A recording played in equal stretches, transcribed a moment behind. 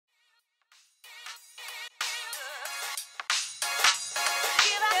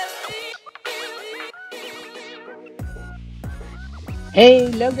Hey,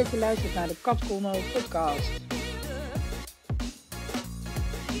 leuk dat je luistert naar de Cat Colnot podcast.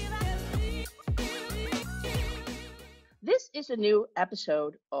 This is a new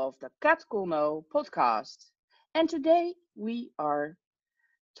episode of the Cat Colnot podcast. And today we are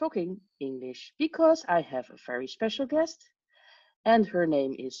talking English because I have a very special guest. And her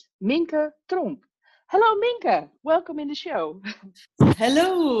name is Minke Tromp. Hello Minke, welcome in the show.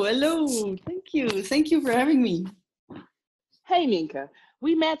 Hello. Thank you for having me. Hey Minke,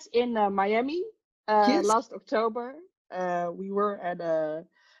 we met in Miami Yes. last October. We were at a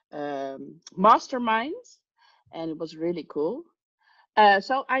mastermind and it was really cool.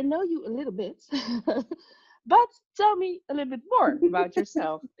 So I know you a little bit, but tell me a little bit more about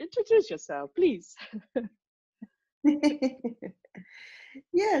yourself. Introduce yourself, please.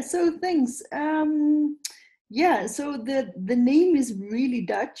 Yeah, so thanks. So the name is really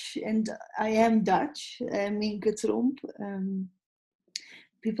Dutch, and I am Dutch, Minke Tromp.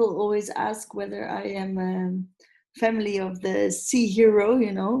 People always ask whether I am family of the sea hero,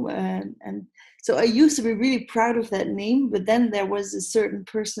 and so I used to be really proud of that name, but then there was a certain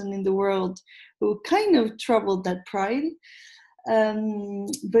person in the world who kind of troubled that pride.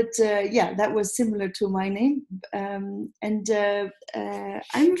 That was similar to my name. I'm a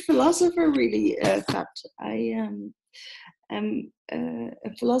philosopher, really, Kat. I'm a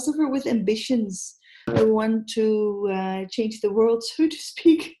philosopher with ambitions. I want to change the world, so to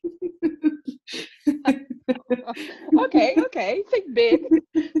speak. Okay. Think big.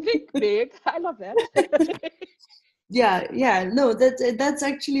 I love that. No, that's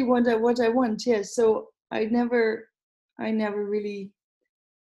actually what I want. Yeah, so I never really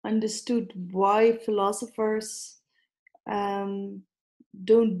understood why philosophers don't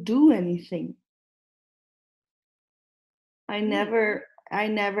do anything. I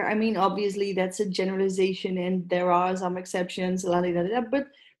mean, obviously that's a generalization and there are some exceptions, but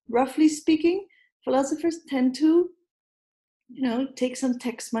roughly speaking, philosophers tend to, take some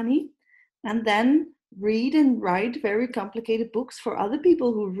tax money and then read and write very complicated books for other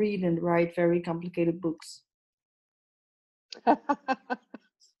people who read and write very complicated books.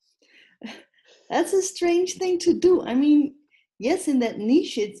 That's a strange thing to do. I mean, yes, in that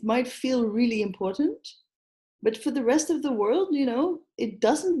niche, it might feel really important, but for the rest of the world, it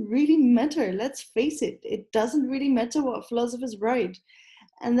doesn't really matter. Let's face it. It doesn't really matter what philosophers write.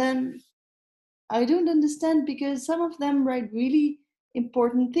 And then I don't understand because some of them write really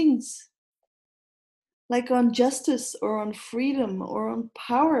important things, like on justice or on freedom or on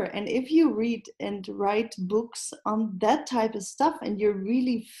power. And if you read and write books on that type of stuff and you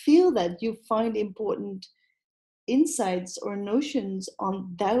really feel that you find important insights or notions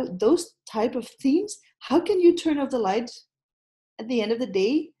on those type of themes, how can you turn off the light at the end of the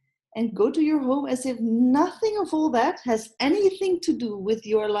day and go to your home as if nothing of all that has anything to do with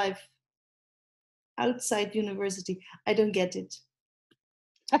your life outside university? I don't get it.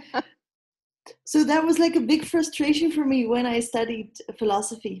 So that was like a big frustration for me when I studied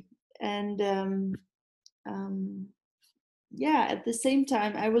philosophy. And at the same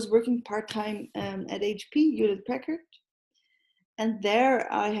time, I was working part-time at HP, Hewlett Packard. And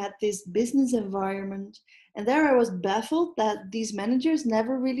there I had this business environment. And there I was baffled that these managers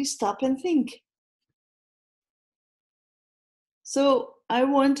never really stop and think. So I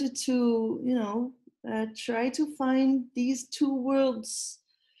wanted to, try to find these two worlds,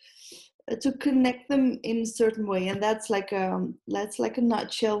 to connect them in a certain way, and that's like a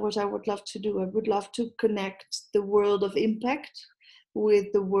nutshell what I would love to do. I would love to connect the world of impact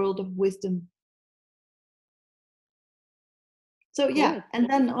with the world of wisdom. So yeah, Cool. and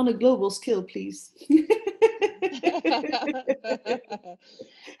then on a global scale, please.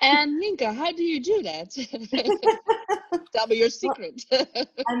 And Minka, how do you do that? Tell me your Well, secret.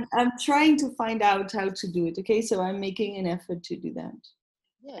 I'm trying to find out how to do it. Okay, so I'm making an effort to do that.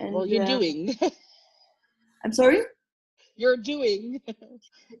 Yeah, well, And you're doing. I'm sorry. You're doing.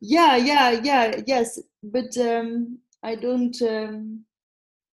 Yes, but I don't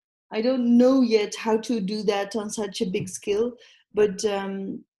know yet how to do that on such a big scale, but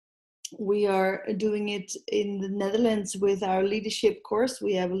we are doing it in the Netherlands with our leadership course.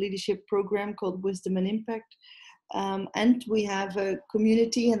 We have a leadership program called Wisdom and Impact. And we have a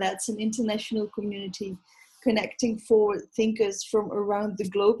community, and that's an international community connecting forward thinkers from around the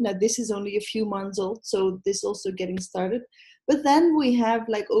globe. Now, this is only a few months old, so this also getting started. But then we have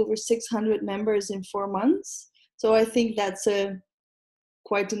like over 600 members in 4 months. So I think that's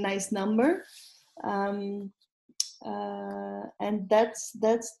quite a nice number. And that's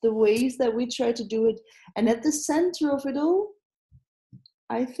the ways that we try to do it. And at the center of it all,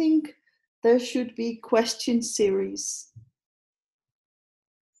 I think there should be question series.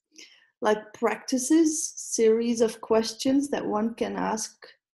 like practices, series of questions that one can ask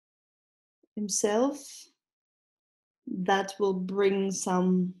himself that will bring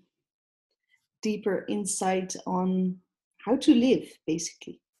some deeper insight on how to live,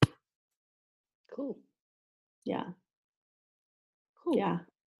 basically. Cool. Yeah. Cool. Yeah.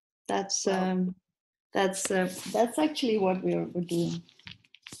 That's Well, that's actually what we're doing.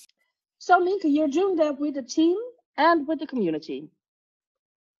 so Minke, you're doing that with the team and with the community.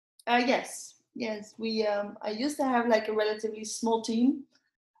 Yes. We I used to have like a relatively small team,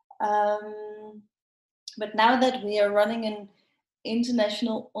 but now that we are running an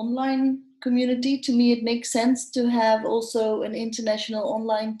international online community, to me it makes sense to have also an international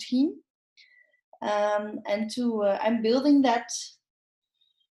online team, and to I'm building that.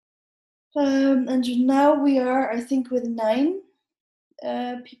 And now we are, I think, with 9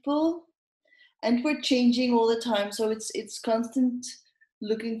 people, and we're changing all the time. So it's constant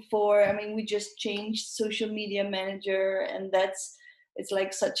looking for. I mean, we just changed social media manager, and it's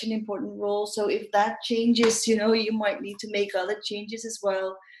like such an important role. So if that changes, you might need to make other changes as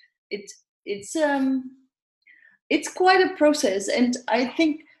well. It it's it's quite a process, and I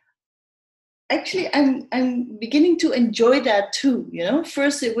think actually I'm beginning to enjoy that too.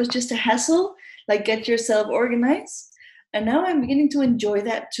 First it was just a hassle, like get yourself organized, and now I'm beginning to enjoy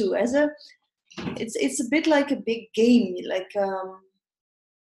that too. It's a bit like a big game, like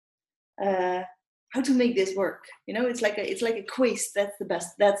uh, how to make this work. It's like a quiz. That's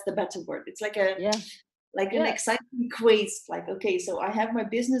the better word. It's like Yeah. an Yeah. exciting quiz. Like, okay, so I have my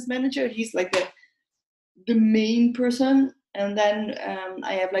business manager. He's like the main person, and then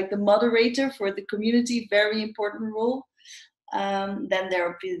I have like the moderator for the community, very important role. Then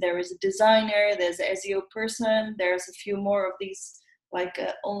there is a designer, there's an SEO person, there's a few more of these like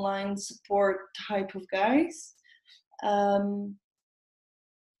online support type of guys. Um,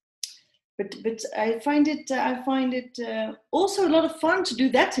 but I find it also a lot of fun to do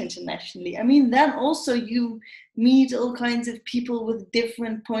that internationally. I mean, then also you meet all kinds of people with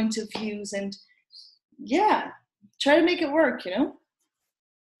different points of views, and yeah, try to make it work.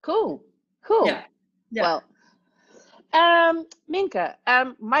 Cool. Cool. Yeah, yeah. Well, Minke,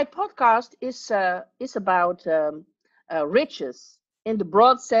 my podcast is about riches in the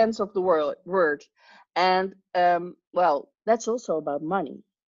broad sense of the word, and well, that's also about money.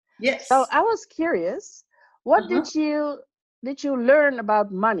 So Yes. I was curious, what Uh-huh. did you learn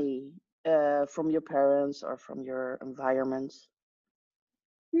about money from your parents or from your environment?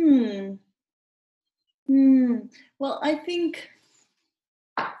 Hmm. Hmm. Well, I think.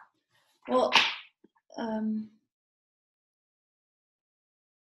 Well, um,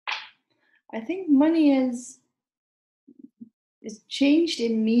 I think money is changed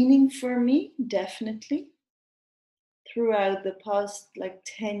in meaning for me, definitely, throughout the past like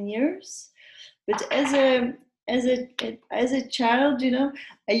 10 years. But as a child,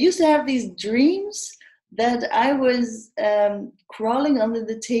 I used to have these dreams that I was crawling under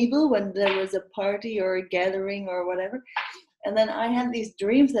the table when there was a party or a gathering or whatever. And then I had these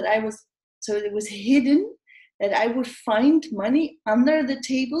dreams that so it was hidden, that I would find money under the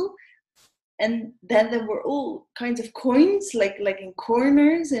table. And then there were all kinds of coins, like in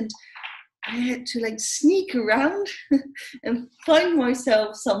corners, and I had to like sneak around and find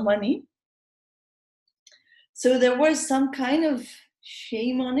myself some money. So there was some kind of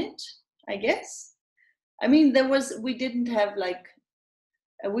shame on it, I guess. I mean, we didn't have like,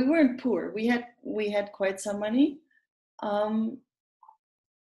 we weren't poor. We had quite some money. Um,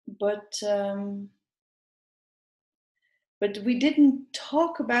 but but we didn't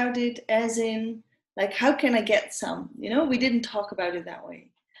talk about it as in like, how can I get some? We didn't talk about it that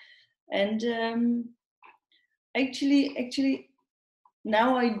way. And actually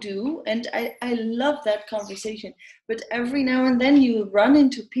now I do, and I love that conversation. But every now and then you run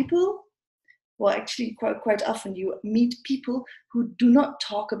into people. Well, actually, quite often you meet people who do not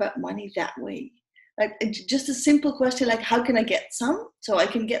talk about money that way. Like just a simple question like, how can I get some so I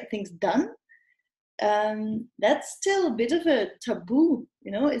can get things done? That's still a bit of a taboo.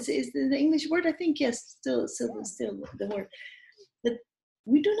 Is the English word, I think. Yes, still the word that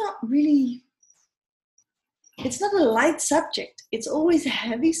we do not really. It's not a light subject. It's always a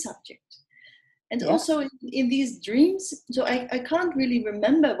heavy subject. And Yeah. also in these dreams, so I can't really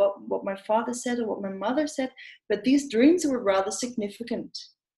remember what my father said or what my mother said, but these dreams were rather significant.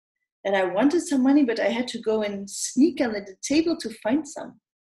 And I wanted some money, but I had to go and sneak under the table to find some.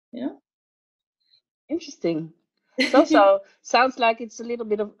 You know? Interesting. It also sounds like it was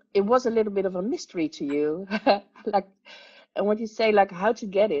a little bit of a mystery to you. Like, and what you say, like how to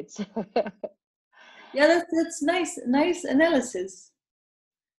get it. Yeah, that's nice analysis.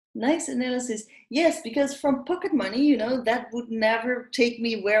 Nice analysis. Yes, because from pocket money, that would never take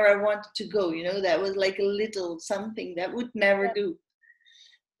me where I wanted to go. That was like a little something that would never Yeah. do.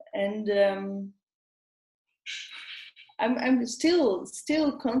 And I'm still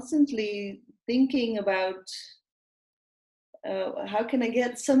constantly thinking about how can I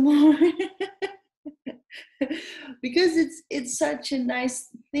get some more. Because it's such a nice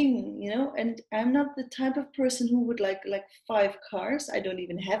thing, and I'm not the type of person who would like 5 cars. I don't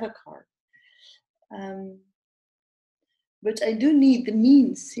even have a car. um, but I do need the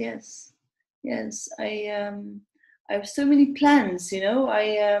means. Yes, I have so many plans,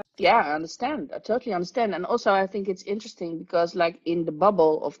 Yeah, I understand. I totally understand. And also, I think it's interesting because, like, in the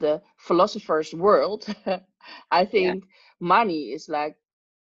bubble of the philosopher's world, I yeah, think money is like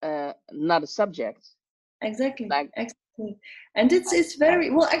not a subject. exactly, Like, exactly. And it's very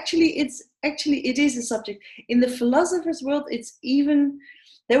well, actually it is a subject in the philosopher's world. It's even,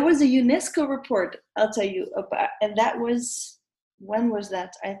 there was a UNESCO report, I'll tell you about, and that was, when was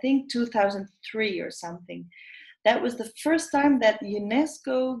that? I think 2003 or something. That was the first time that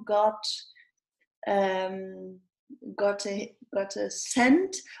UNESCO um, got a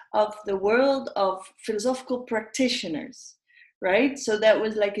scent of the world of philosophical practitioners, right? So that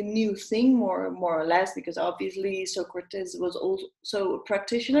was like a new thing, more or less, because obviously Socrates was also a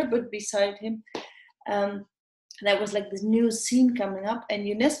practitioner, but beside him, um, that was like this new scene coming up, and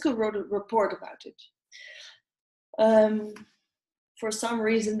UNESCO wrote a report about it. For some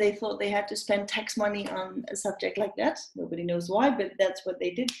reason, they thought they had to spend tax money on a subject like that. Nobody knows why, but that's what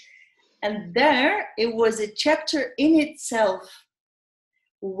they did. And there, it was a chapter in itself,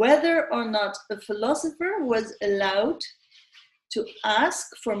 whether or not a philosopher was allowed to ask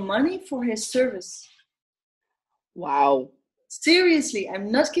for money for his service. wow. Seriously,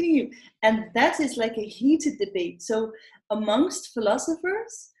 I'm not kidding you. And that is like a heated debate. So amongst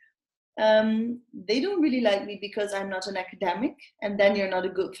philosophers, they don't really like me because I'm not an academic, and then you're not a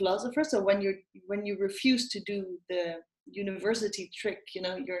good philosopher. So when you refuse to do the university trick,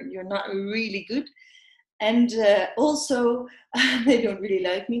 you're not really good. And also, they don't really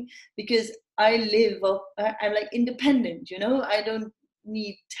like me because I'm like independent. I don't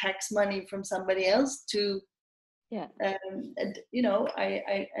need tax money from somebody else to. Yeah. And,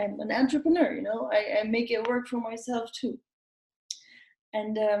 I'm an entrepreneur. I make it work for myself too.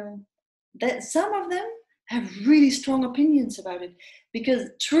 And that some of them have really strong opinions about it, because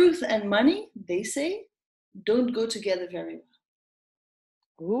truth and money, they say, don't go together very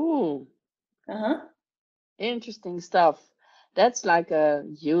Ooh, well. Uh-huh. interesting stuff. That's like a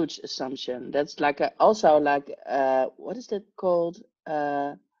huge assumption. That's like a, also like what is that called?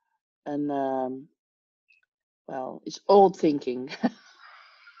 An well, it's old thinking.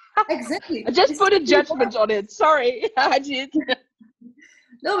 I Exactly. just It's put a totally judgment on it. Sorry, I did.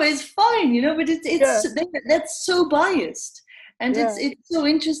 no, it's fine, but Yeah, that's so biased, and it's yeah, it's so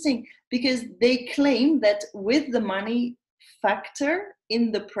interesting because they claim that with the money factor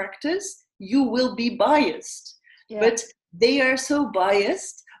in the practice, you will be biased, yeah, but they are so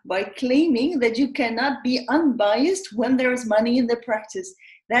biased by claiming that you cannot be unbiased when there is money in the practice.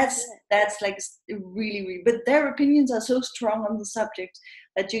 That's like really, really, but their opinions are so strong on the subject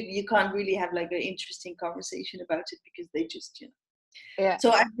that you can't really have like an interesting conversation about it, because they just. yeah,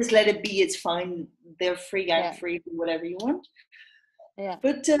 So I just let it be. It's fine. They're free. I'm yeah, free. Do whatever you want. yeah,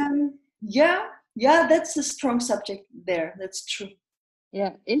 But yeah, that's a strong subject there. That's true.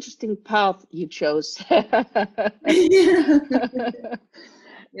 yeah. Interesting path you chose.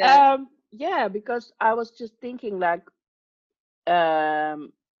 Yeah. Yeah, because I was just thinking like,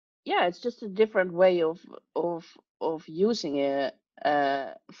 yeah, it's just a different way of of using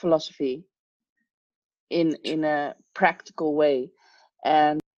philosophy in a practical way.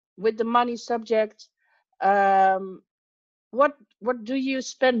 And with the money subject, um, what do you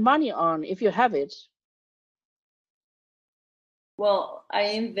spend money on if you have it? Well, I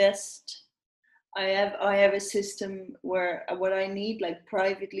invest. I have a system where what I need, like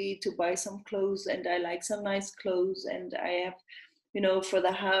privately, to buy some clothes, and I like some nice clothes, and I have, for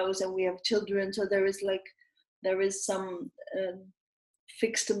the house, and we have children, so there is some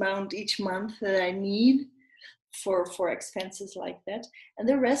fixed amount each month that I need for expenses like that, and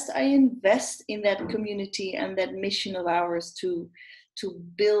the rest I invest in that community and that mission of ours to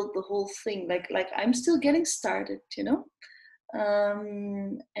build the whole thing. Like I'm still getting started,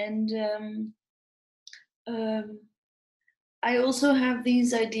 and um, I also have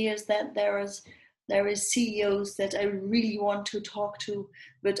these ideas that there is CEOs that I really want to talk to,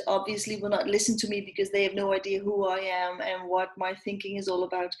 but obviously will not listen to me because they have no idea who I am and what my thinking is all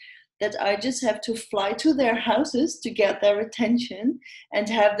about. that I just have to fly to their houses to get their attention and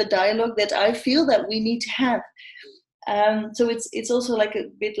have the dialogue that I feel that we need to have. So it's also like a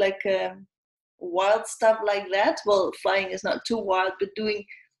bit like wild stuff like that. Well, flying is not too wild, but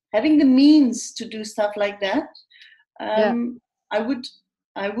having the means to do stuff like that, Yeah. I would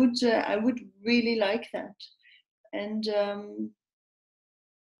really like that. And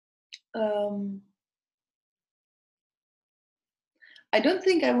I don't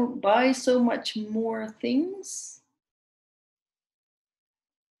think I will buy so much more things.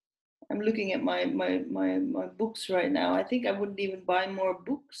 I'm looking at my books right now. I think I wouldn't even buy more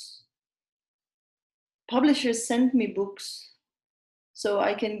books. Publishers send me books so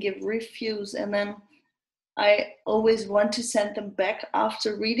I can give reviews, and then I always want to send them back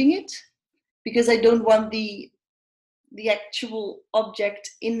after reading it, because I don't want the actual object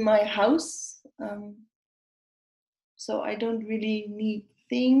in my house. So I don't really need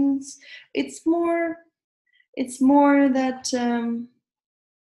things. It's more that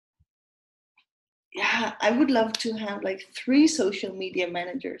yeah, I would love to have like 3 social media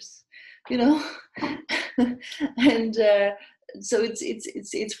managers, you know. And so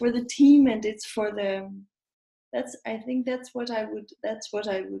it's for the team, and it's for the I think that's what I would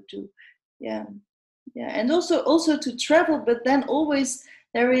do. Yeah. And also to travel, but then always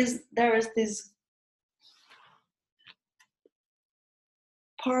there is this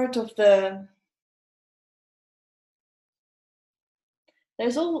part of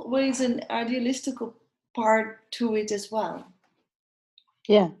there's always an idealistical part to it as well.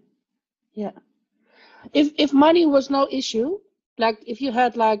 Yeah. If money was no issue, like if you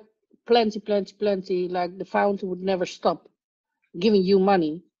had like plenty, like the fountain would never stop giving you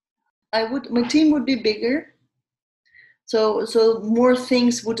money. My team would be bigger, so more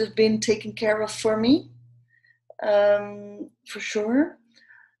things would have been taken care of for me, for sure.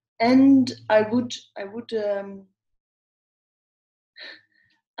 And I would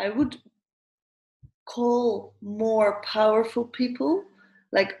call more powerful people,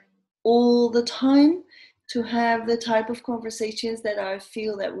 like all the time, to have the type of conversations that I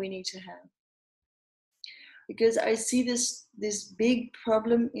feel that we need to have. Because I see this big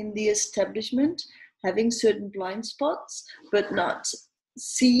problem in the establishment, having certain blind spots, but not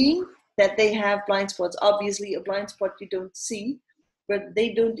seeing that they have blind spots. Obviously, a blind spot you don't see, but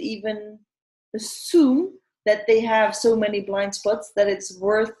they don't even assume that they have so many blind spots that it's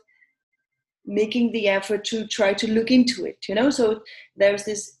worth making the effort to try to look into it, you know. So there's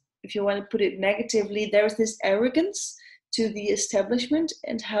this, if you want to put it negatively, there's this arrogance to the establishment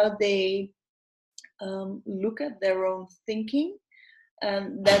and how they look at their own thinking,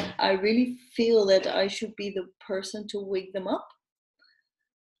 that I really feel that I should be the person to wake them up.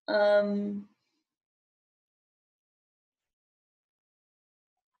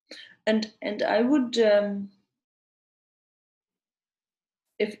 And I would,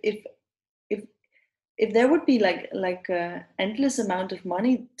 if there would be like a endless amount of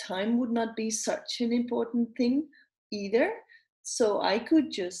money, time would not be such an important thing either. So I could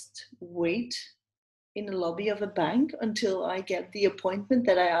just wait in the lobby of a bank until I get the appointment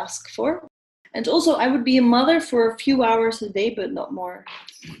that I ask for. And also I would be a mother for a few hours a day, but not more.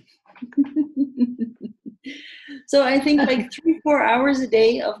 So I think like 3-4 hours a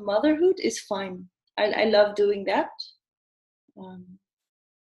day of motherhood is fine. I love doing that.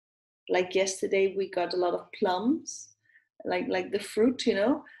 Like yesterday we got a lot of plums, like the fruit, you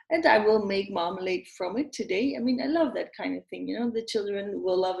know, and I will make marmalade from it today. I mean, I love that kind of thing, you know. The children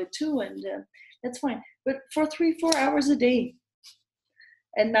will love it too, and that's fine. But for 3-4 hours a day,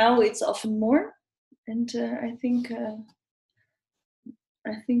 and now it's often more, and I think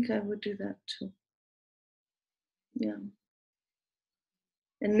I would do that too. Yeah.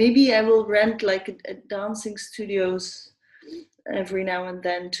 And maybe I will rent like a dancing studios every now and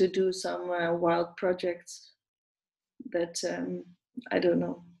then to do some wild projects that I don't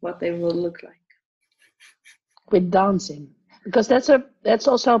know what they will look like. With dancing, because that's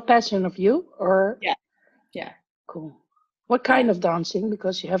also a passion of you, or? Yeah. Cool. What kind of dancing?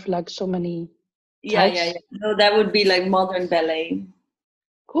 Because you have like so many types. Yeah. No, that would be like modern ballet.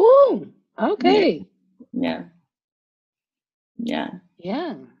 Cool. Okay. Yeah.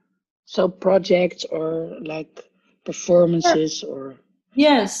 So projects or like performances or.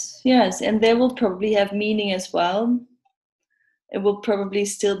 Yes, and they will probably have meaning as well. It will probably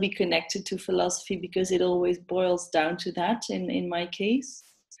still be connected to philosophy, because it always boils down to that in my case.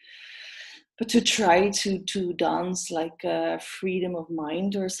 But to try to dance like freedom of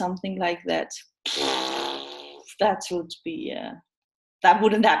mind or something like that, that would be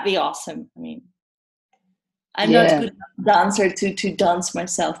wouldn't that be awesome? I mean, I'm not Yeah. good dancer to dance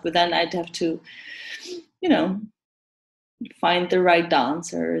myself, but then I'd have to, you know, find the right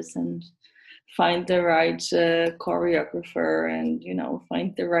dancers and find the right choreographer and, you know,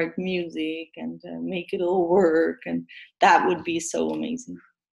 find the right music and make it all work. And that would be so amazing.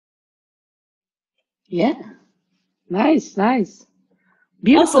 Yeah. Nice, nice.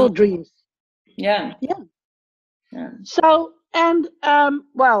 Beautiful Awesome. dreams. Yeah. Yeah. Yeah. So, and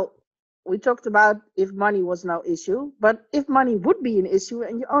well, we talked about if money was no issue, but if money would be an issue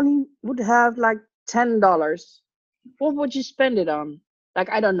and you only would have like $10, what would you spend it on? Like,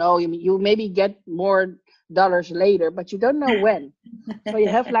 I don't know, you maybe get more dollars later, but you don't know when. So you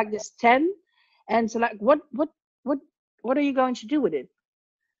have like this 10, and so like what what are you going to do with it?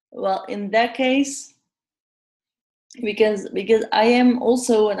 Well, in that case, because I am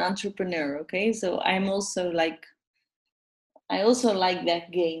also an entrepreneur, okay? So I'm also like, I also like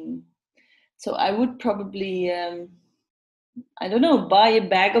that game. So I would probably I don't know, buy a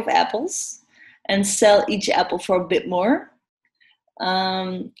bag of apples and sell each apple for a bit more.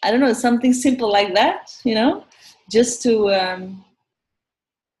 I don't know, something simple like that, you know, just to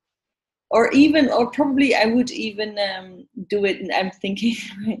or probably I would even do it, and I'm thinking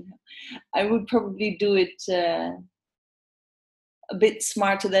right now, I would probably do it a bit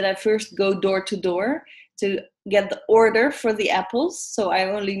smarter, that I first go door to door to get the order for the apples. So I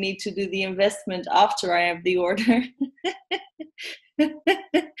only need to do the investment after I have the order.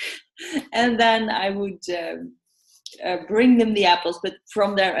 And then I would bring them the apples, but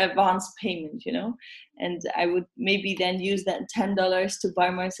from their advance payment, you know. And I would maybe then use that $10 to buy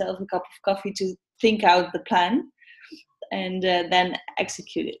myself a cup of coffee to think out the plan and then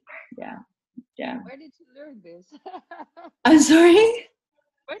execute it. Yeah, yeah. Where did you learn this? I'm sorry.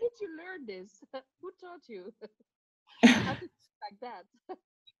 Where did you learn this? Who taught you how to think like that?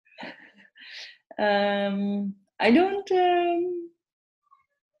 um, I don't.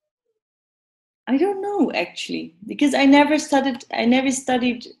 I don't know actually, because I never studied. I never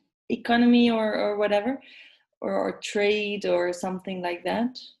studied economy or whatever, or trade or something like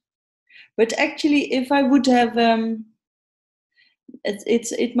that. But actually, if I would have,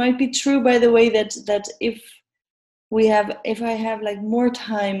 it might be true, by the way, that if I have like more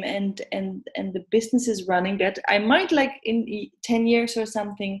time and the business is running, that I might, like in 10 years or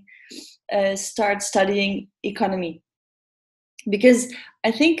something, start studying economy, because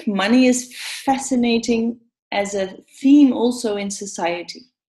I think money is fascinating as a theme also in society.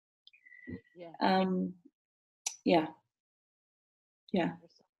 Yeah. Um, yeah, yeah.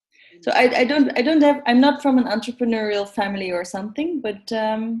 There's something So in it. I don't have, I'm not from an entrepreneurial family or something, but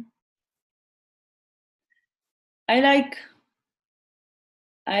I like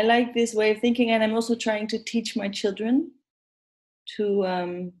I like this way of thinking, and I'm also trying to teach my children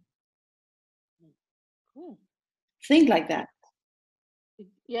to Cool. think like that.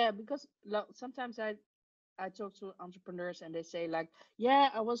 Yeah, because sometimes I talk to entrepreneurs and they say like, yeah,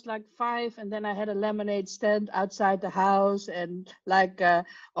 I was like 5 and then I had a lemonade stand outside the house, and like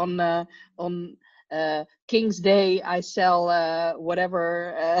on on King's Day I sell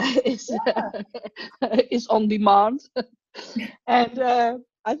whatever is is on demand. And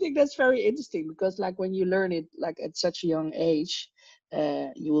I think that's very interesting because like when you learn it like at such a young age,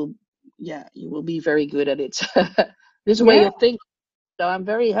 you will, yeah, you will be very good at it. This way Yeah, of thinking. So I'm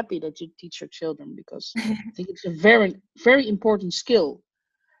very happy that you teach your children because I think it's a very, very important skill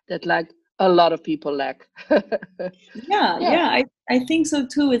that like a lot of people lack. yeah, Yeah. yeah. I think so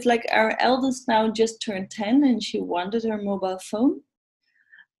too. It's like our eldest now just turned 10, and she wanted her mobile phone,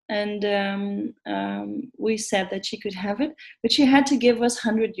 and we said that she could have it, but she had to give us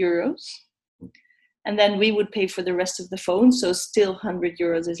 €100, and then we would pay for the rest of the phone. So still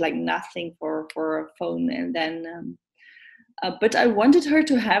 €100 is like nothing for a phone. And then but I wanted her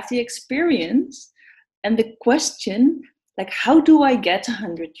to have the experience and the question, like, how do I get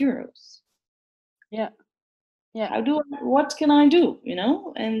 €100? Yeah. Yeah. What can I do, you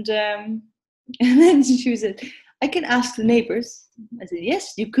know? And and then she said, I can ask the neighbors. I said,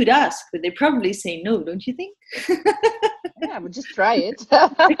 yes, you could ask, but they probably say no, don't you think? Yeah, but just try it.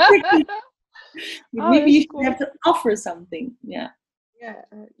 Exactly. Oh, Maybe you that's should have cool. to offer something. Yeah. Yeah.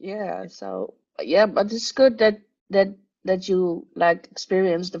 Yeah. So yeah, but it's good that that you like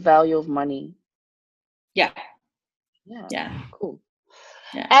experience the value of money. Yeah. Yeah. Yeah. Cool.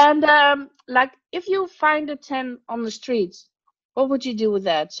 Yeah. And like if you find a 10 on the streets, what would you do with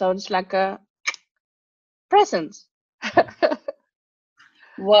that? So it's like a present.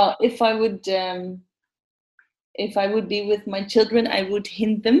 Well, if I would be with my children, I would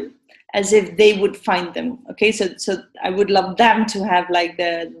hint them as if they would find them. Okay, so I would love them to have like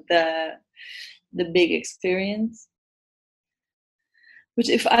the big experience. But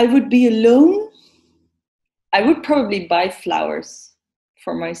if I would be alone, I would probably buy flowers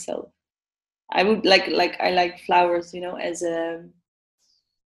for myself. I would I like flowers, as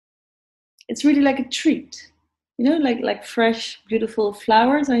it's really like a treat, like fresh, beautiful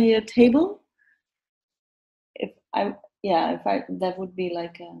flowers on your table. That would be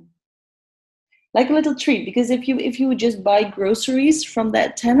like a little treat, because if you would just buy groceries from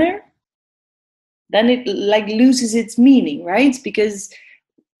that tenner, then it like loses its meaning, right? Because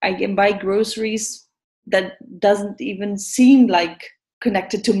I can buy groceries that doesn't even seem like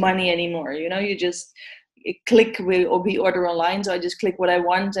connected to money anymore. You just click or we order online, so I just click what I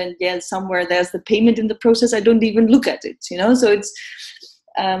want, and somewhere there's the payment in the process. I don't even look at it, so it's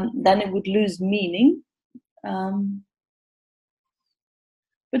then it would lose meaning.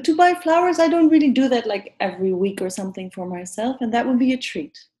 But to buy flowers, I don't really do that like every week or something for myself, and that would be a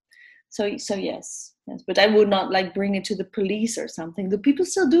treat. So yes, but I would not like bring it to the police or something. Do people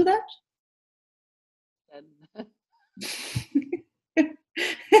still do that?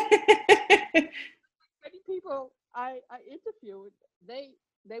 Many people I interviewed, they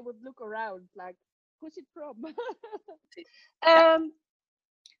would look around like, who's it from?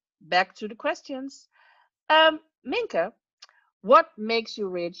 Back to the questions. Minke, what makes you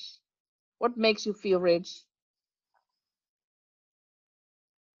rich? What makes you feel rich?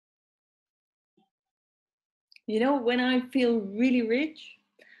 When I feel really rich,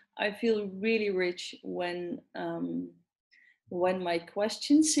 I feel really rich when my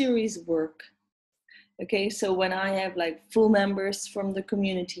question series work. Okay, so when I have like full members from the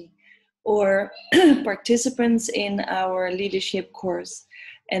community or participants in our leadership course,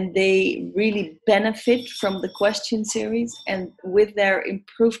 and they really benefit from the question series, and with their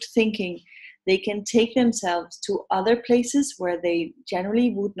improved thinking, they can take themselves to other places where they generally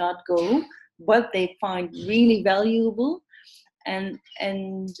would not go, but they find really valuable. And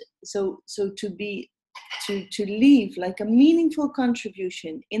so to leave like a meaningful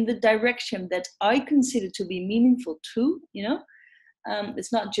contribution in the direction that I consider to be meaningful too.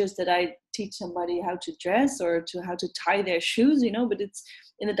 It's not just that I teach somebody how to dress or how to tie their shoes, but it's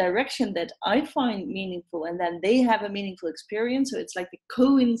in a direction that I find meaningful, and then they have a meaningful experience. So it's like the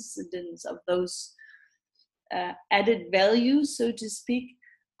coincidence of those added values, so to speak.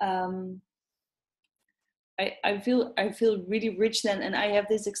 I feel really rich then, and I have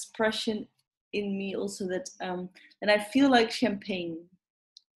this expression in me also that and I feel like champagne.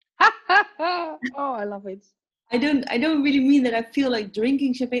 Oh, I love it. I don't really mean that I feel like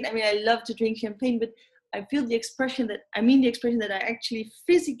drinking champagne. I mean, I love to drink champagne, but I feel the expression that I actually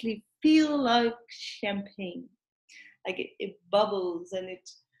physically feel like champagne. Like it bubbles and it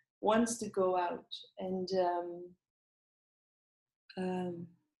wants to go out. And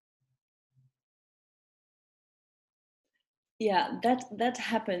that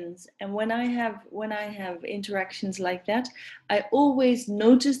happens. And when I have interactions like that, I always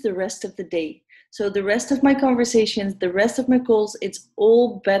notice the rest of the day. So the rest of my conversations, the rest of my calls, it's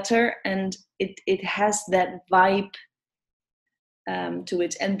all better, and it has that vibe to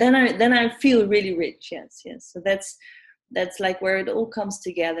it. And then I feel really rich. Yes. So that's like where it all comes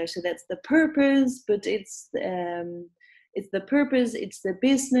together. So that's the purpose, but it's the purpose, it's the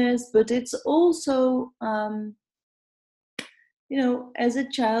business, but it's also as a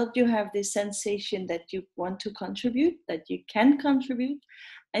child, you have this sensation that you want to contribute, that you can contribute,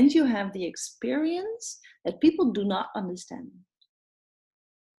 and you have the experience that people do not understand.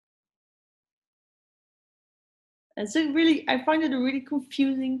 And so really, I found it a really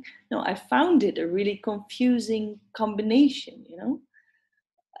confusing combination,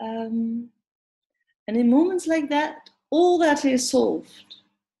 and in moments like that, all that is solved.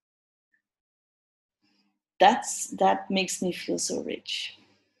 That makes me feel so rich.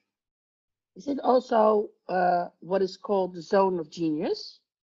 Is it also what is called the zone of genius?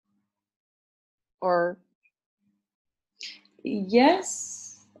 Or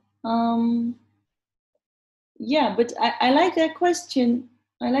yes, but I like that question.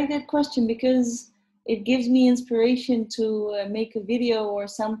 I like that question because it gives me inspiration to make a video or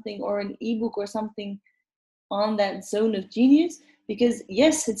something, or an ebook or something on that zone of genius. Because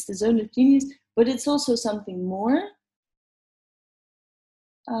yes, it's the zone of genius, but it's also something more.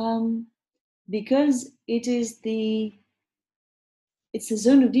 Because it's the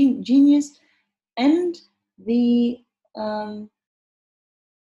zone of genius, and the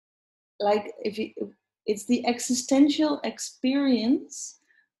it's the existential experience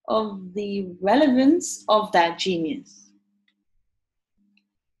of the relevance of that genius,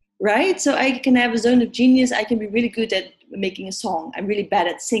 right? So I can have a zone of genius. I can be really good at making a song. I'm really bad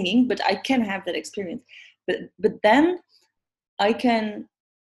at singing, but I can have that experience. But then I can,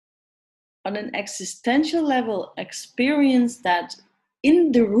 on an existential level, experience that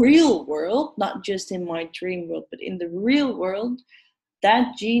in the real world, not just in my dream world, but in the real world,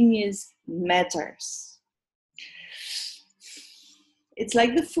 that genius matters. It's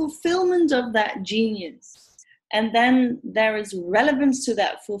like the fulfillment of that genius. And then there is relevance to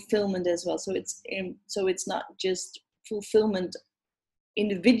that fulfillment as well. So it's not just fulfillment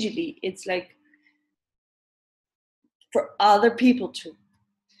individually, it's like for other people too.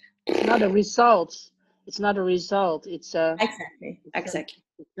 It's not a result. It's not a result. It's a Exactly.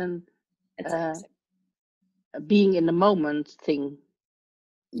 A being in the moment thing.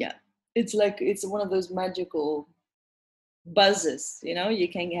 Yeah, it's like it's one of those magical buzzes. You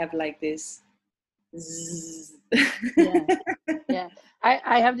can have like this. Zzz. Yeah.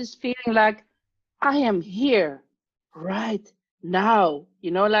 I have this feeling like I am here right now.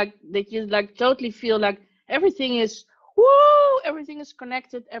 Like that you like totally feel like everything is everything is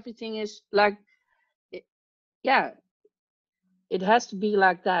connected. Everything is like, it has to be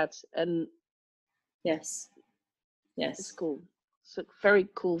like that. And Yes. it's cool. It's a very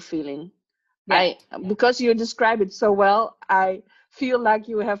cool feeling. Yeah. Because you describe it so well, I feel like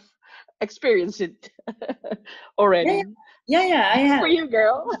you have experienced it already. Yeah, I have. For you,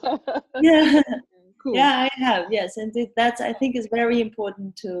 girl. Yeah. Cool. Yeah, I have. Yes, and that's, I think, is very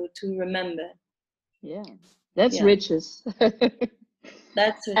important to remember. Yeah, that's riches.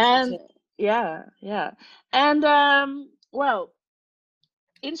 That's riches. And yeah. And well,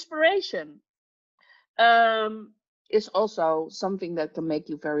 inspiration is also something that can make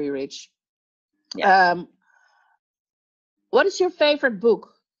you very rich. Yeah. What is your favorite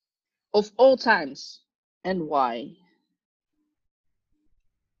book of all times and why?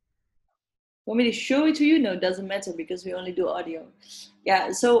 Want me to show it to you? No, it doesn't matter because we only do audio.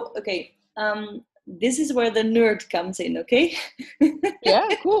 Yeah. So okay. This is where the nerd comes in. Okay. Yeah.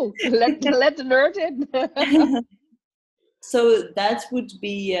 Cool. Let the nerd in. So that would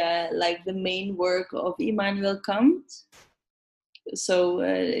be like the main work of Immanuel Kant. So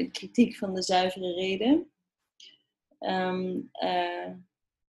kritiek van de zuivere reden.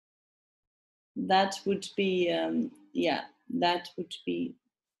 That would be that would be,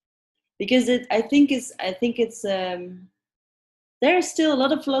 because I think it's there are still a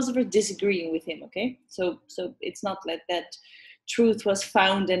lot of philosophers disagreeing with him. Okay, so it's not like that truth was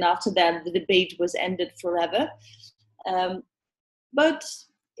found and after that the debate was ended forever. But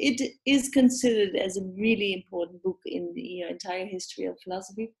it is considered as a really important book in the entire history of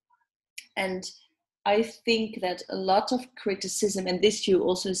philosophy. And I think that a lot of criticism, and this you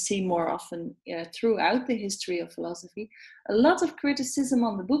also see more often throughout the history of philosophy, a lot of criticism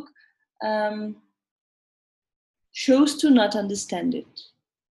on the book shows to not understand it.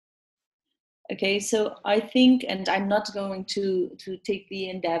 Okay, so I think, and I'm not going to take the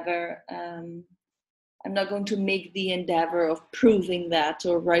endeavor, I'm not going to make the endeavor of proving that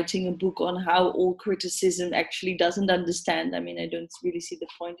or writing a book on how all criticism actually doesn't understand. I mean, I don't really see the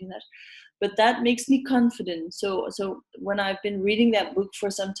point in that. But that makes me confident. So when I've been reading that book for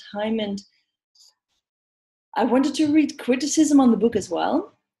some time, and I wanted to read criticism on the book as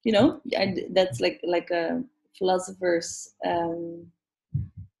well, that's like a philosopher's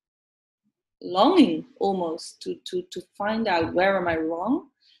longing almost to find out where am I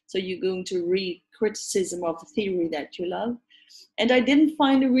wrong. So you're going to read criticism of the theory that you love. And I didn't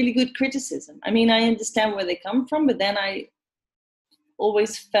find a really good criticism. I mean, I understand where they come from, but then I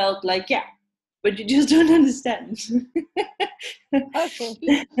always felt like, yeah, but you just don't understand.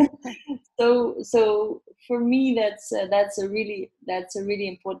 Okay. So for me, that's a really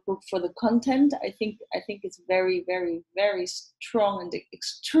important book for the content. I think it's very, very, very strong and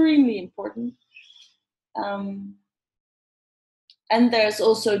extremely important. And there's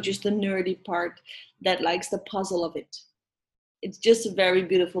also just the nerdy part that likes the puzzle of it. It's just a very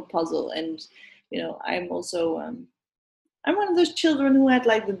beautiful puzzle, and I'm also I'm one of those children who had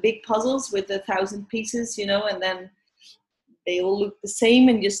like the big puzzles with 1,000 pieces, and then they all look the same,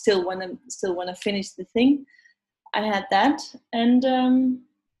 and you still want to finish the thing. I had that, and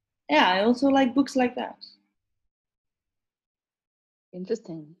I also like books like that.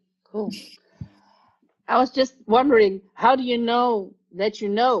 Interesting. Cool. I was just wondering, how do you know that you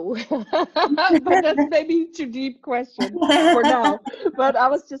know? But that's maybe too deep question for now. But I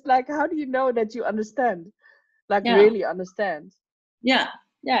was just like, how do you know that you understand? Like really understand? Yeah,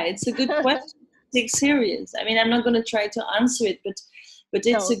 it's a good question to take serious. I mean, I'm not going to try to answer it, but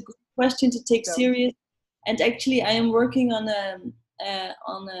it's a good question to take serious. And actually, I am working on a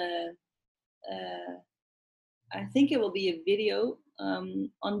I think it will be a video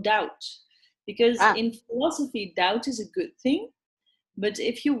on doubt, because Ah, in philosophy, doubt is a good thing. But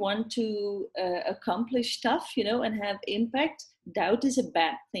if you want to accomplish stuff, and have impact, doubt is a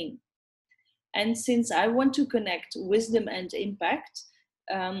bad thing. And since I want to connect wisdom and impact,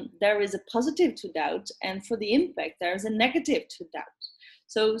 there is a positive to doubt, and for the impact, there is a negative to doubt.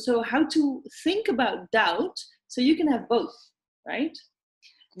 So how to think about doubt so you can have both, right?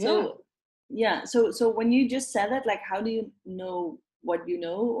 yeah. So yeah, so when you just said that, like, how do you know what you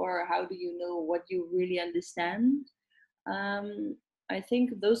know, or how do you know what you really understand? Um, I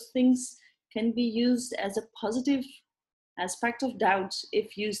think those things can be used as a positive aspect of doubt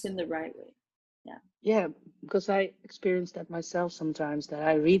if used in the right way. Yeah. Yeah, because I experience that myself sometimes that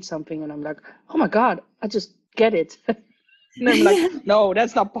I read something and I'm like, oh my God, I just get it. And I'm like, no,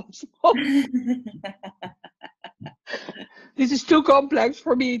 that's not possible. This is too complex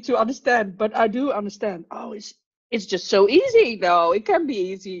for me to understand, but I do understand. Oh, it's just so easy. No, it can be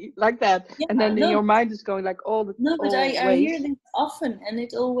easy like that. Yeah, And then no, your mind is going like no, but I hear always. this often, and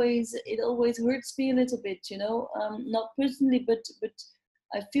it always hurts me a little bit, not personally, but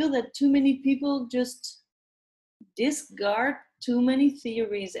I feel that too many people just discard too many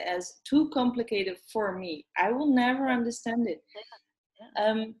theories as too complicated for me. I will never understand it. Yeah.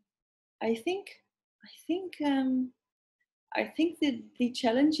 Um, I think, I think, I think that the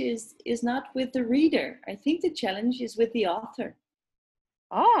challenge is not with the reader. I think the challenge is with the author.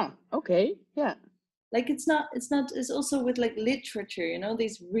 Ah, okay. Yeah. Like it's also with like literature,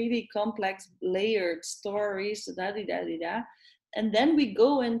 these really complex layered stories, da da da da da. And then we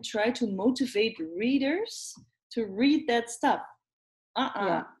go and try to motivate readers to read that stuff.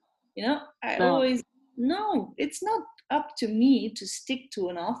 Yeah. I No. always, no, it's not up to me to stick to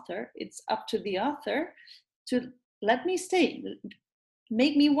an author. It's up to the author to let me stay,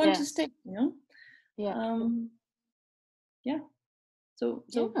 make me want Yeah. to stay. Yeah. um yeah, so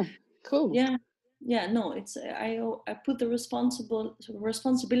Yeah. Cool. yeah, yeah, no, it's I put the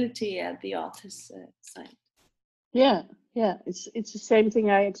responsibility at the author's side. Yeah. Yeah. It's the same thing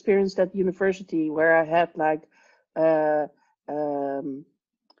I experienced at university where I had like uh um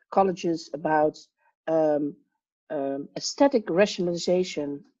colleges about um aesthetic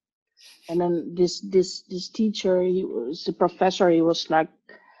rationalization. And then this teacher, he was the professor, he was like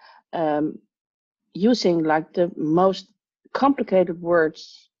um using like the most complicated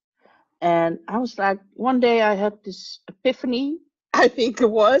words. And I was like, one day I had this epiphany, I think it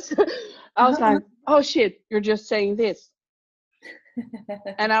was. I was like, oh shit, you're just saying this.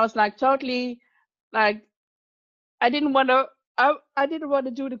 And I was like, totally, like, I didn't want to. I didn't want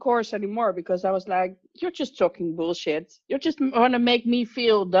to do the course anymore because I was like, you're just talking bullshit. You just want to make me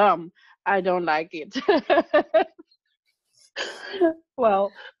feel dumb. I don't like it.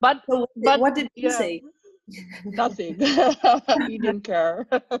 Well, So but what did you yeah, say? nothing. He didn't care.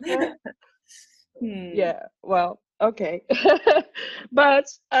 Hmm. Yeah, well, okay. But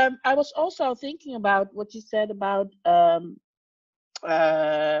I was also thinking about what you said about um,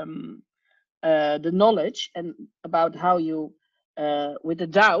 the knowledge and about how you, with the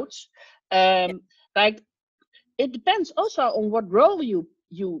doubts, um, like it depends also on what role you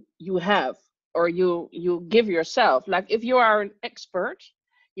have or you give yourself. Like if you are an expert,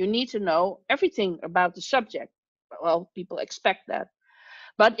 you need to know everything about the subject. Well, people expect that.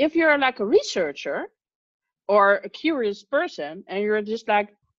 But if you're like a researcher or a curious person and you're just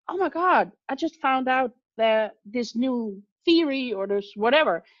like, oh my God, I just found out that this new theory or this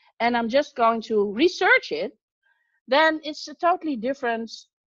whatever, and I'm just going to research it, then it's a totally different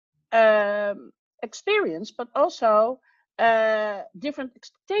um, experience, but also different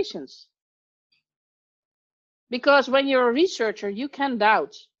expectations. Because when you're a researcher, you can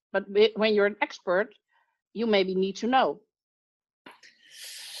doubt, but when you're an expert, you maybe need to know.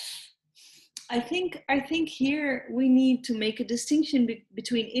 I think here we need to make a distinction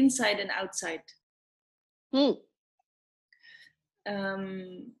between inside and outside. Hmm.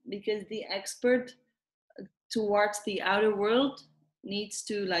 Because the expert towards the outer world needs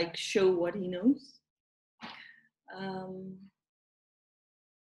to like show what he knows. um,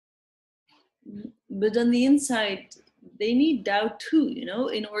 but on the inside they need doubt too,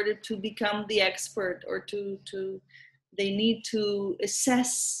 in order to become the expert, or to they need to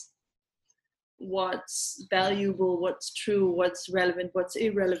assess what's valuable, what's true, what's relevant, what's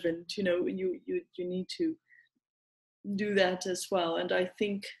irrelevant. You need to do that as well. And I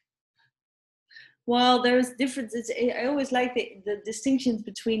think, well, there's differences. I always like the distinctions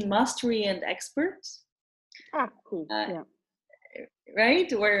between mastery and experts, Ah, cool. uh, Yeah.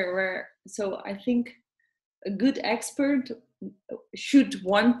 right? Where so I think a good expert should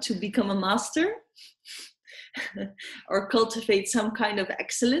want to become a master, or cultivate some kind of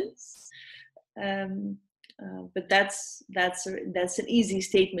excellence. But that's an easy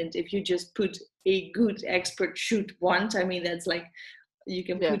statement. If you just put a good expert should want, I mean, that's like you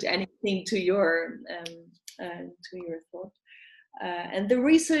can put anything to your thought. And the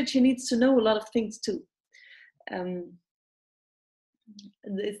researcher needs to know a lot of things too.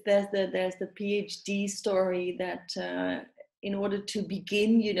 There's the PhD story that in order to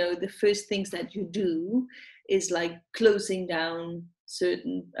begin, the first things that you do is like closing down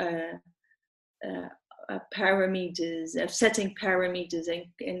certain parameters, setting parameters,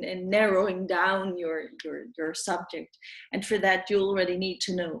 and narrowing down your subject. And for that, you already need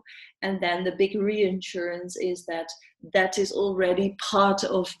to know. And then the big reinsurance is that is already part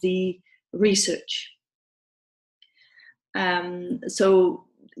of the research. So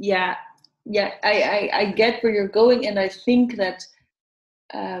I get where you're going, and I think that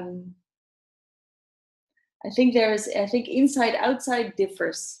I think inside outside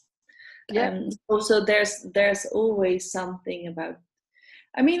differs. Also there's always something about,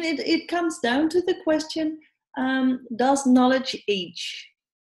 I mean, it comes down to the question, does knowledge age?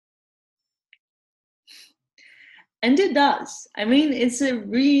 And it does. I mean, it's a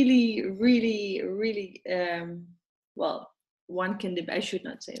really, really, really, well, one can, I should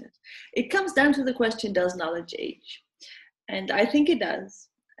not say that. It comes down to the question, does knowledge age? And I think it does.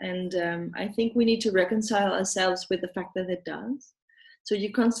 And I think we need to reconcile ourselves with the fact that it does. So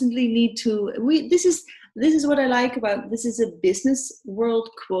you constantly need to, this is what I like about, this is a business world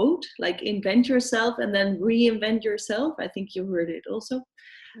quote, like invent yourself and then reinvent yourself. I think you heard it also.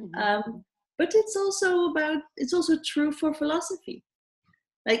 Mm-hmm. But it's also true for philosophy.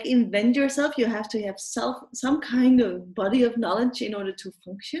 Like invent yourself, you have to have some kind of body of knowledge in order to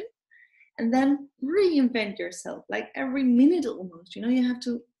function. And then reinvent yourself, like every minute almost, you have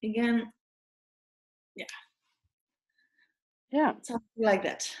to, again, yeah, something like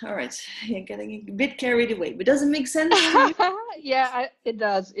that. All right, you're getting a bit carried away, but does it make sense to you? Yeah, it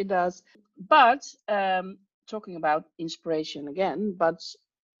does. But talking about inspiration again, but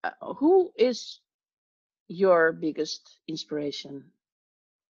who is your biggest inspiration?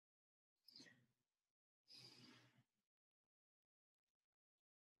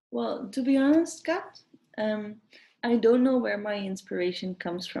 Well, to be honest, Kat, I don't know where my inspiration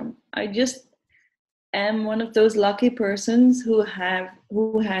comes from. I just am one of those lucky persons who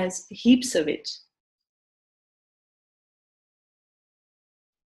has heaps of it.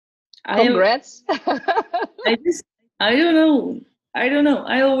 Congrats. I don't know.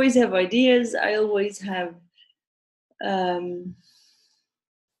 I always have ideas. I always have.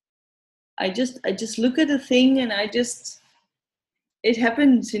 I just look at a thing and it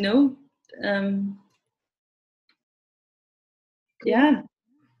happens, Cool. Yeah.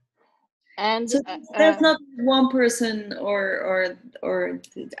 And so there's not one person or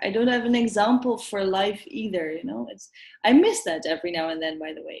I don't have an example for life either, I miss that every now and then,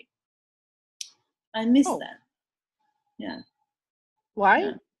 by the way. I miss that. Yeah. Why?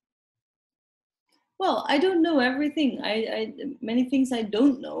 Yeah. Well, I don't know everything. I many things I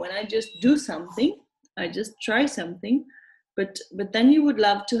don't know, and I just do something. I just try something, but then you would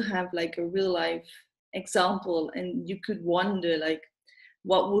love to have like a real life example, and you could wonder like,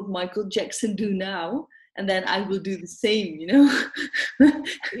 what would Michael Jackson do now? And then I will do the same, You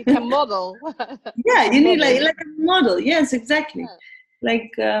can model. Yeah, you need like a model. Yes, exactly. Yeah.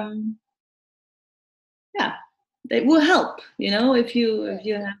 Like, yeah, it will help, if you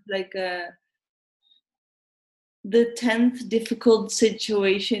have like the 10th difficult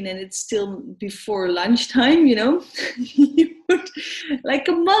situation and it's still before lunchtime, you would like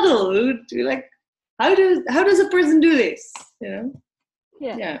a model who would be like, how does a person do this?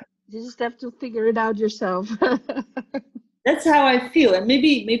 Yeah. You just have to figure it out yourself. That's how I feel, and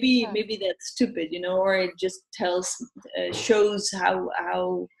maybe that's stupid, or it just shows how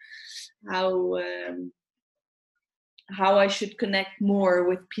I should connect more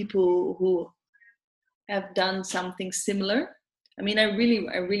with people who have done something similar. I mean, I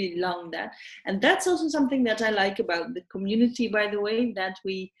really long that, and that's also something that I like about the community, by the way, that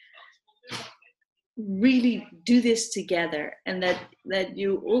we really do this together, and that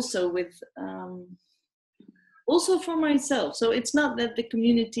you also with also for myself. So it's not that the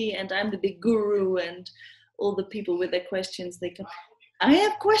community and I'm the big guru and all the people with their questions, I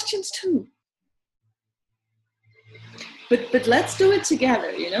have questions too. But let's do it together,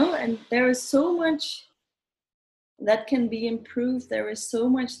 and there is so much that can be improved. There is so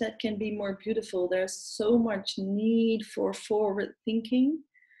much that can be more beautiful. There's so much need for forward thinking.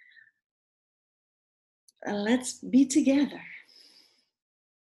 Let's be together.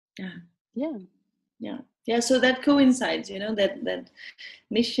 Yeah. Yeah. Yeah. Yeah, so that coincides, that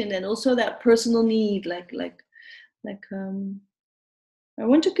mission and also that personal need, like I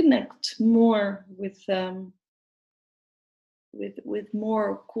want to connect more with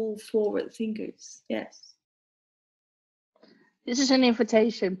more cool forward thinkers. Yes. This is an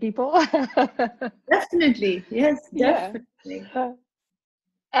invitation, people. Definitely. Yes, Yeah. definitely.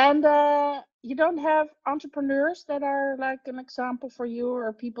 And you don't have entrepreneurs that are like an example for you,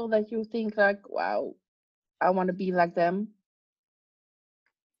 or people that you think like, wow, I want to be like them,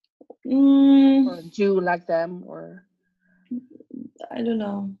 or do like them, or I don't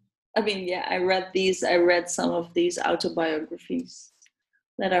know. I mean, yeah, I read some of these autobiographies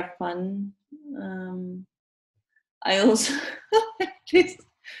that are fun. I also this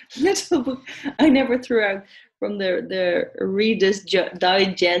little book I never threw out from the Reader's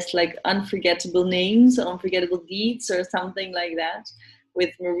Digest, like Unforgettable Names, Unforgettable Deeds, or something like that,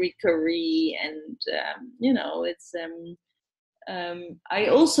 with Marie Curie, and it's. I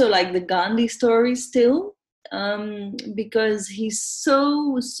also like the Gandhi story still, because he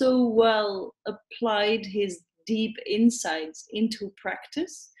so well applied his deep insights into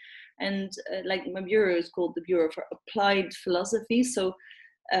practice. And like my bureau is called the Bureau for Applied Philosophy. So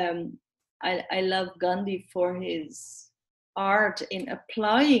um, I love Gandhi for his art in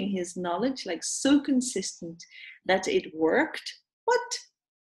applying his knowledge, like so consistent that it worked. What?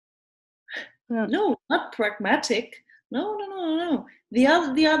 yeah. No, not pragmatic. No. The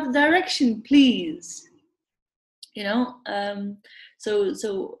other direction, please.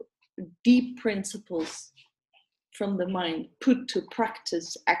 So deep principles from the mind put to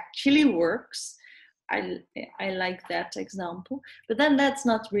practice actually works. I like that example, but then that's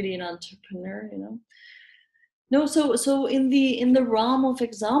not really an entrepreneur. No, so in the realm of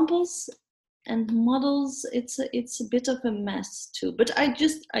examples and models, it's a bit of a mess too. But I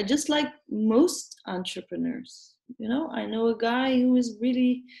just like most entrepreneurs. I know a guy who is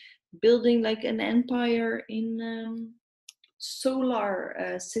really building like an empire in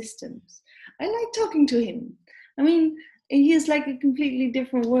solar systems. I like talking to him. I mean, he is like a completely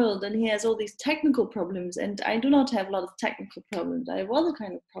different world, and he has all these technical problems, and I do not have a lot of technical problems. I have other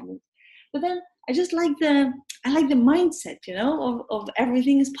kind of problems. But then I just like the mindset, of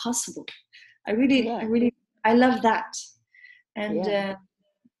everything is possible. I really, I Yeah. really, I love that, and Yeah.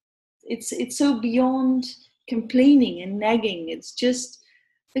 it's so beyond complaining and nagging. It's just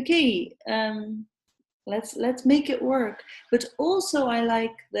okay. Let's make it work. But also, I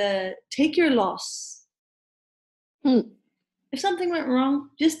like the take your loss. Hmm. If something went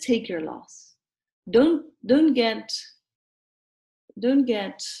wrong, just take your loss. Don't get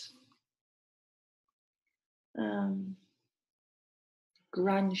um,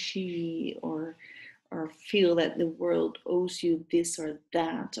 grungy or feel that the world owes you this or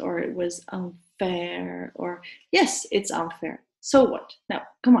that, or it was unfair, or yes, it's unfair. So what? Now,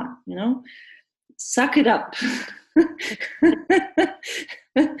 come on, suck it up.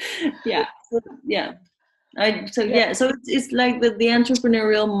 Yeah, yeah. Yeah. So it's like the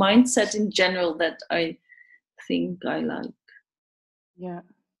entrepreneurial mindset in general that I think I like. Yeah.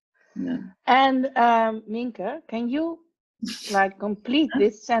 Yeah. And Minke, can you like complete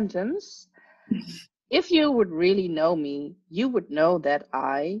this sentence? If you would really know me, you would know that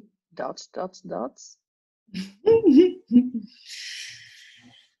I dots dots dots.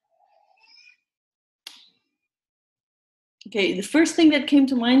 Okay, the first thing that came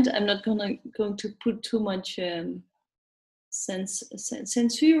to mind, I'm not going to put too much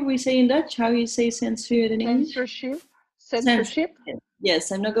censure, we say in Dutch. How you say censure in English? Censorship. Censorship.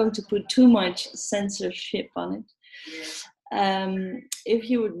 Yes, I'm not going to put too much censorship on it. If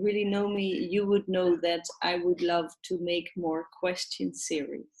you would really know me, you would know that I would love to make more question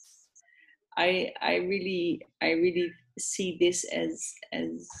series. I really see this as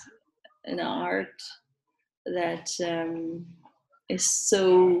an art that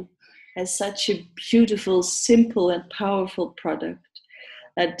has such a beautiful, simple, and powerful product.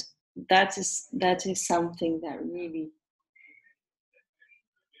 That is something that really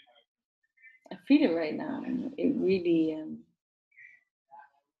I feel it right now. And it really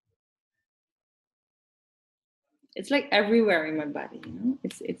it's like everywhere in my body.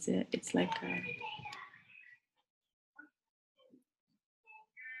 It's like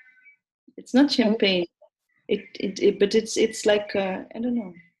it's not And champagne. But it's like I don't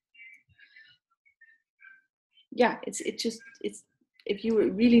know. Yeah, it's if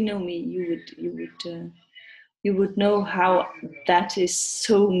you really know me, you would know how that is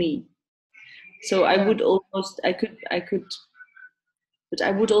so me. So I yeah. would almost I could, but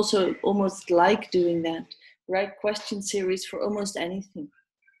I would also almost like doing that. Write question series for almost anything.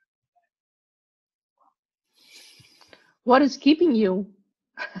 What is keeping you?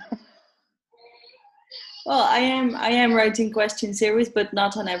 Well, I am writing question series, but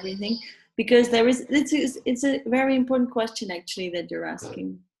not on everything, because it's a very important question actually that you're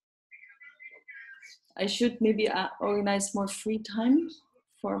asking. I should maybe organize more free time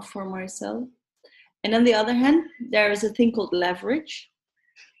for myself. And on the other hand, there is a thing called leverage.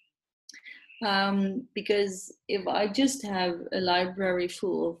 Because if I just have a library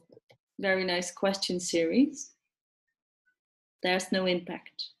full of very nice question series, there's no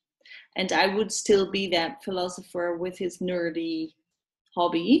impact. And I would still be that philosopher with his nerdy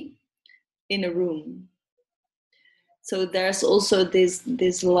hobby in a room. So there's also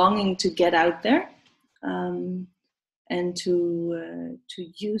this longing to get out there, and to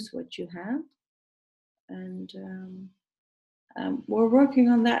use what you have. And we're working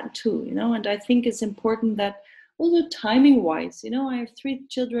on that too, and I think it's important that also timing wise, I have 3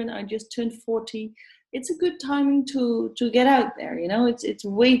 children. I just turned 40. It's a good timing to get out there. It's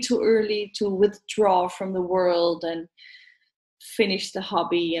way too early to withdraw from the world and finish the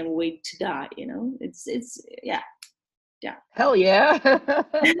hobby and wait to die. It's yeah. Hell yeah.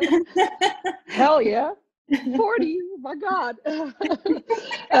 Hell yeah. 40, my God.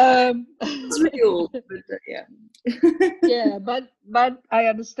 It's really old, but yeah. Yeah, but I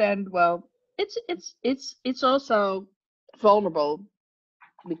understand. Well, it's also vulnerable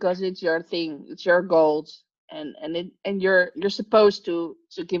because it's your thing, it's your goals, and you're supposed to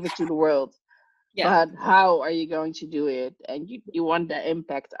give it to the world. Yeah. But how are you going to do it? And you want the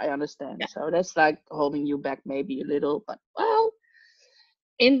impact. I understand. Yeah. So that's like holding you back maybe a little, but well,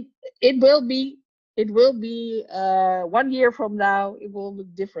 in it will be it will be 1 year from now it will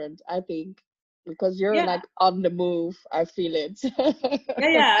look different, I think, because you're Yeah. like on the move. I feel it.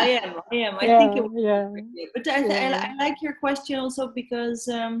 Yeah, I am. I think it Yeah, was yeah, quickly. But yeah. I like your question also because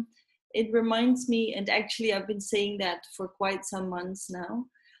it reminds me, and actually I've been saying that for quite some months now.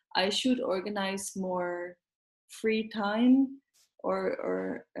 I should organize more free time,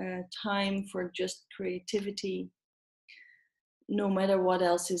 or time for just creativity, no matter what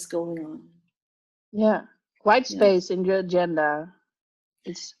else is going on. Yeah, white Yeah, space in your agenda.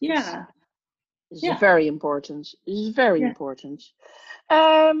 it's it's yeah, it's yeah, very important. It's very yeah. important.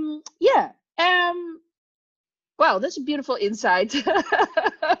 Yeah. Wow, that's a beautiful insight.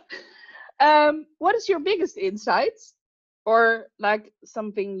 What is your biggest insight, or like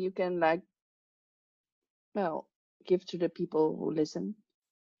something you can like, well, give to the people who listen?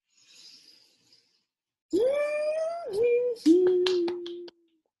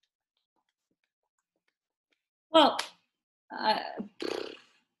 Well, I,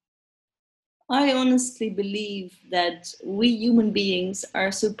 I honestly believe that we human beings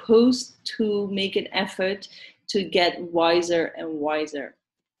are supposed to make an effort to get wiser and wiser.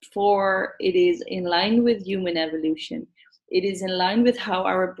 For it is in line with human evolution. It is in line with how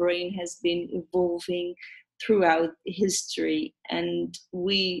our brain has been evolving throughout history, and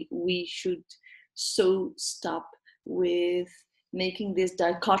we should so stop with making this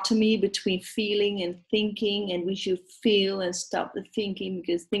dichotomy between feeling and thinking, and we should feel and stop the thinking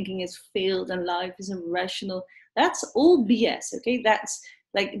because thinking is failed and life is irrational. That's all BS. Okay, that's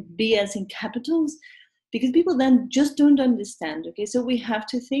like BS in capitals, because people then just don't understand. Okay, so we have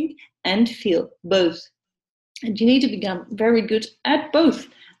to think and feel both, and you need to become very good at both.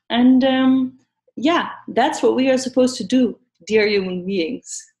 And yeah, that's what we are supposed to do, dear human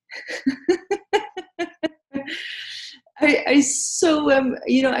beings. I so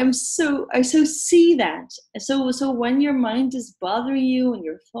I so see that. So when your mind is bothering you and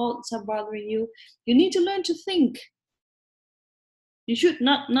your thoughts are bothering you, you need to learn to think. You should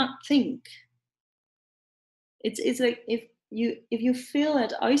not think. It's like if you fail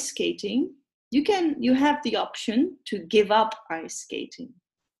at ice skating, you have the option to give up ice skating,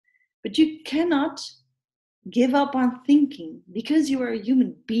 but you cannot give up on thinking because you are a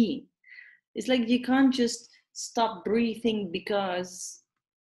human being. It's like you can't just stop breathing because,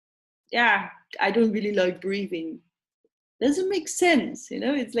 yeah, I don't really like breathing. Doesn't make sense.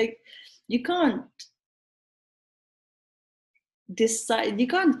 It's like you can't decide, you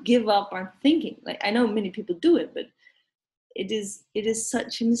can't give up on thinking. Like, I know many people do it, but it is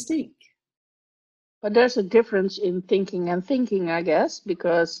such a mistake. But there's a difference in thinking and thinking, I guess,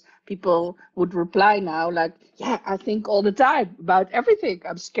 because people would reply now like, yeah, I think all the time about everything.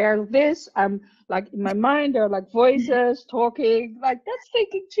 I'm scared of this. I'm like, in my mind, there are like voices talking. Like, that's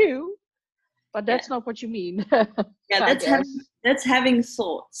thinking too. But Yeah, that's not what you mean, yeah, I guess. that's having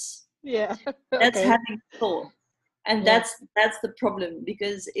thoughts. Yeah. That's Okay. having thought. And Yeah. that's the problem,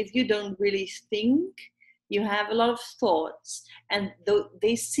 because if you don't really think, you have a lot of thoughts, and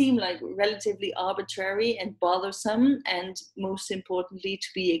they seem like relatively arbitrary and bothersome, and most importantly, to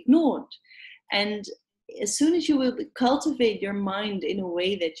be ignored. And as soon as you will cultivate your mind in a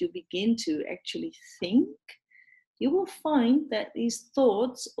way that you begin to actually think, you will find that these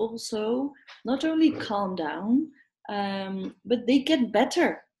thoughts also not only calm down, but they get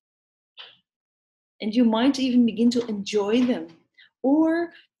better. And you might even begin to enjoy them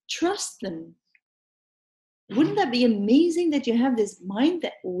or trust them. Wouldn't that be amazing that you have this mind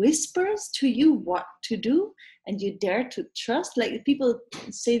that whispers to you what to do and you dare to trust? Like people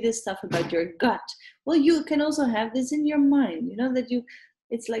say this stuff about your gut. Well, you can also have this in your mind, you know, that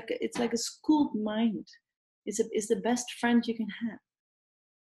it's like a schooled mind. It's the best friend you can have.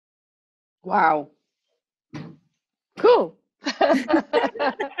 Wow. Cool.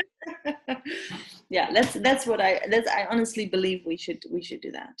 Yeah, I honestly believe we should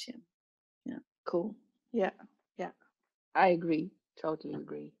do that. Yeah. Cool. Yeah. I agree. Totally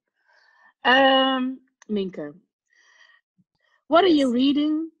agree. Minke, what are Yes. you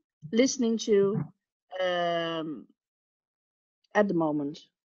reading, listening to at the moment?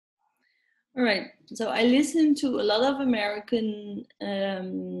 All right. So I listen to a lot of American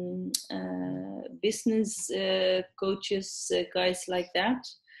business coaches, guys like that.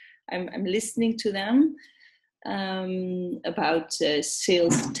 I'm listening to them about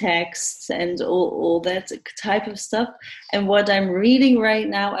sales texts and all that type of stuff. And what I'm reading right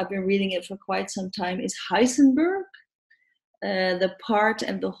now, I've been reading it for quite some time, is Heisenberg, The Part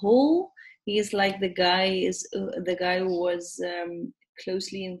and the Whole. He is like the guy who was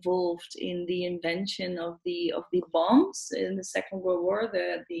closely involved in the invention of the bombs in the Second World War,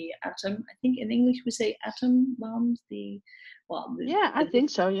 the atom. I think in English we say atom bombs. I think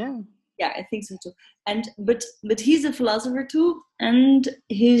so. Yeah. Yeah, I think so too. And but he's a philosopher too, and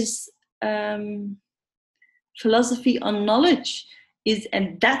his philosophy on knowledge is,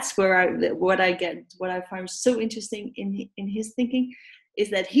 and that's where what I find so interesting in his thinking, is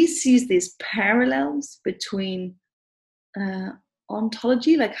that he sees these parallels between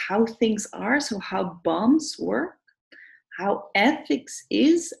ontology, like how things are, so how bombs work, how ethics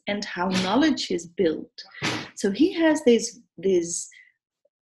is, and how knowledge is built. So he has this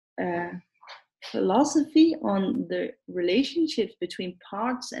philosophy on the relationships between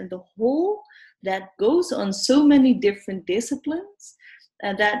parts and the whole that goes on so many different disciplines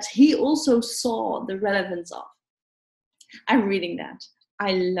that he also saw the relevance of. I'm reading that.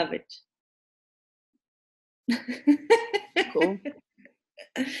 I love it. Cool.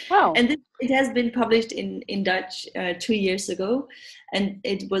 Wow. And it has been published in Dutch 2 years ago, and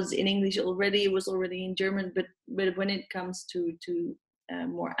it was in English already. It was already in German, but when it comes to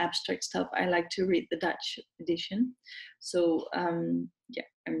more abstract stuff, I like to read the Dutch edition. So yeah,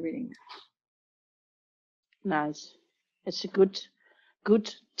 I'm reading that. Nice. It's a good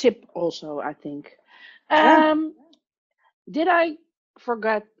tip also, I think. Yeah. Did I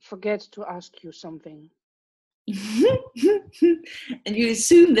forget to ask you something? And you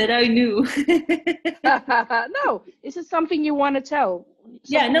assume that I knew. No, is it something you want to tell?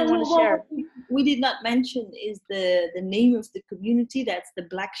 Yeah, Something no, you want to what share? we did not mention is the name of the community. That's the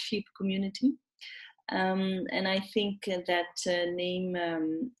Black Sheep community. And I think that name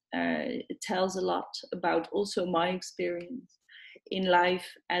tells a lot about also my experience in life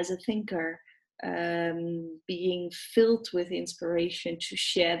as a thinker, being filled with inspiration to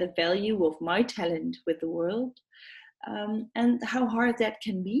share the value of my talent with the world, and how hard that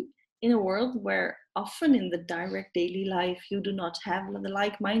can be in a world where often in the direct daily life you do not have the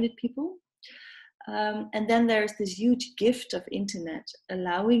like-minded people. And then there's this huge gift of internet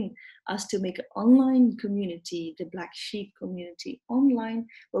allowing us to make an online community, the Black Sheep community online,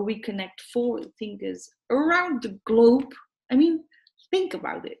 where we connect forward thinkers around the globe. I mean, think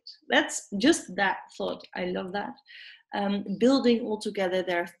about it. That's just that thought. I love that. Building all together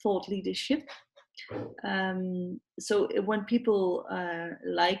their thought leadership. So when people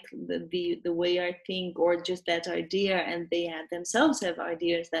like the way I think, or just that idea, and they themselves have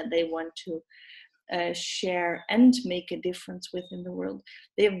ideas that they want to share and make a difference within the world,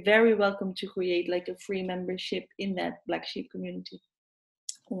 they are very welcome to create like a free membership in that Black Sheep community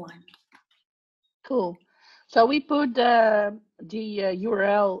online. Cool. So we put the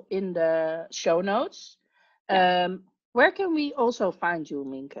URL in the show notes. Where can we also find you,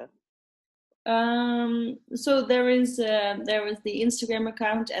 Minke? So there is the Instagram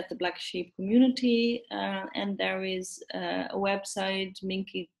account at the Black Sheep community, and there is a website,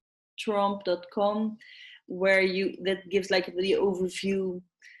 minketromp.com, where that gives like the overview.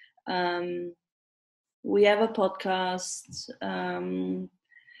 We have a podcast.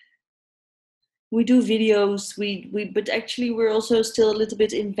 we do videos. But actually we're also still a little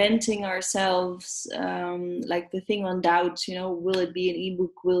bit inventing ourselves. Like the thing on doubts, will it be an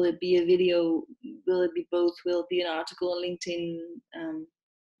ebook? Will it be a video? Will it be both? Will it be an article on LinkedIn?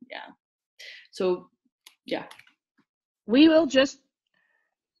 Yeah. So, yeah. We will just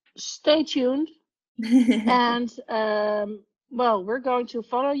stay tuned. And well, we're going to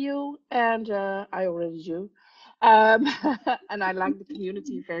follow you, and I already do. And I like the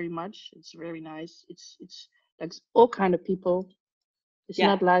community very much. It's very nice. It's like all kind of people. It's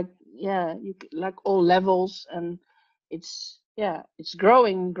not like like all levels, and it's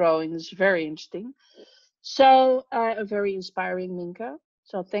growing. It's very interesting. So very inspiring, Minke.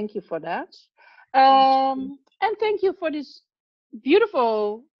 So thank you for that. And thank you for this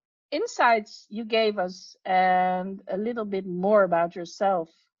beautiful insights you gave us and a little bit more about yourself.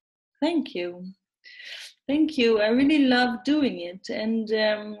 Thank you. Thank you. I really love doing it. And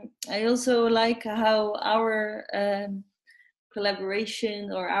I also like how our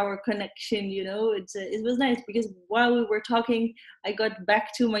collaboration or our connection, it was nice because while we were talking, I got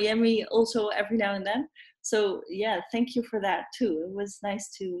back to Miami also every now and then. So yeah, thank you for that too. It was nice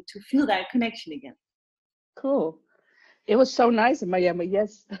to feel that connection again. Cool. It was so nice in Miami.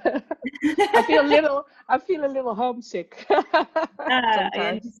 Yes. I feel a little homesick sometimes. I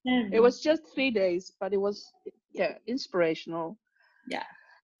understand. It was just 3 days, but it was inspirational. Yeah.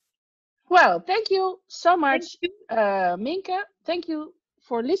 Well, thank you so much, Minke. Thank you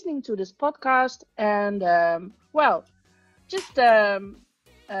for listening to this podcast. And just let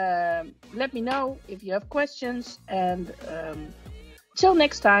me know if you have questions. And till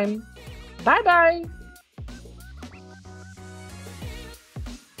next time, bye bye.